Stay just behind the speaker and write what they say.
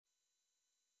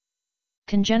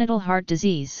Congenital heart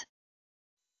disease.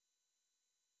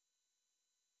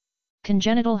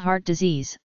 Congenital heart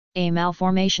disease, a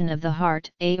malformation of the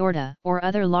heart, aorta, or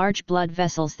other large blood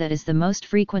vessels that is the most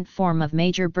frequent form of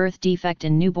major birth defect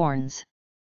in newborns.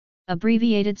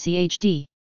 Abbreviated CHD.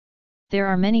 There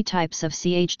are many types of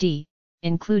CHD,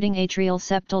 including atrial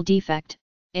septal defect,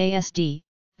 ASD,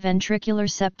 ventricular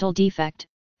septal defect,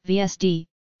 VSD,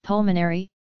 pulmonary,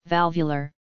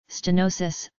 valvular,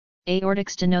 stenosis, aortic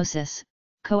stenosis,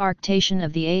 coarctation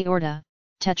of the aorta,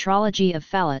 Tetralogy of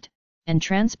Fallot, and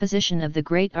transposition of the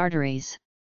great arteries.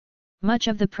 Much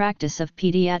of the practice of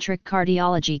pediatric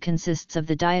cardiology consists of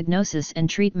the diagnosis and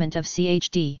treatment of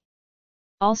CHD.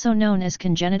 Also known as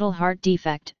congenital heart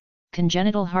defect,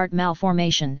 congenital heart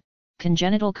malformation,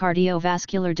 congenital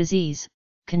cardiovascular disease,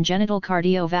 congenital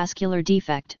cardiovascular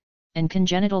defect, and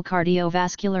congenital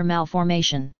cardiovascular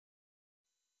malformation.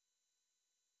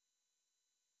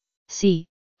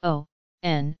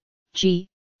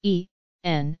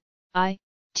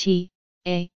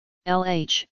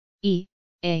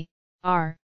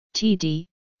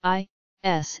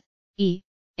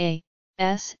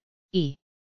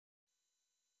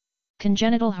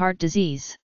 Congenital heart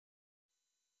disease.